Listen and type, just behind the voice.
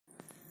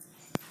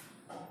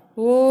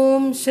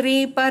ॐ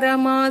श्री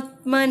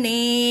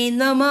परमात्मने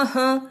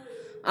नमः।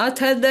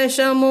 अथ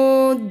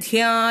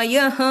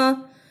 10मोऽध्यायः।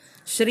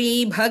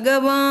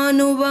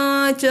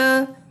 श्रीभगवानुवाच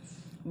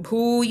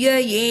भूय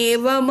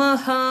एव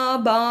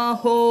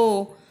महाबाहो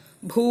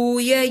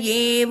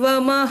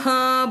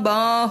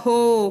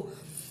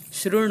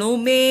शृणु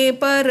मे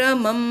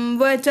परमं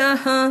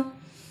वचः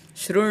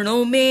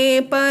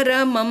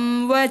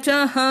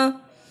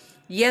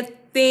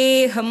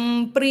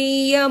यत्तेऽहं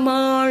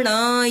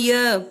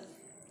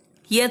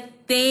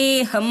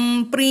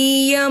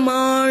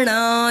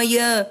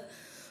प्रीयमाणाय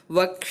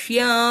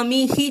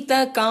वक्ष्यामि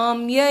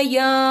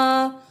हितकाम्यया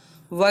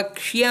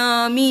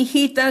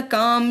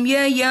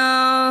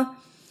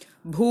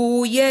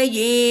भूय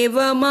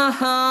एव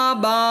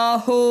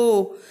महाबाहो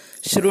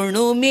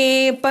शृणु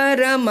मे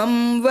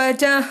परमं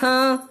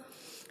वचः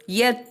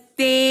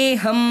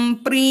यत्तेऽहं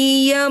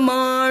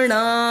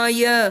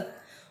प्रीयमाणाय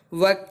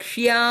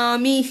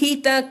वक्ष्यामि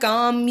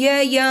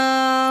हितकाम्यया।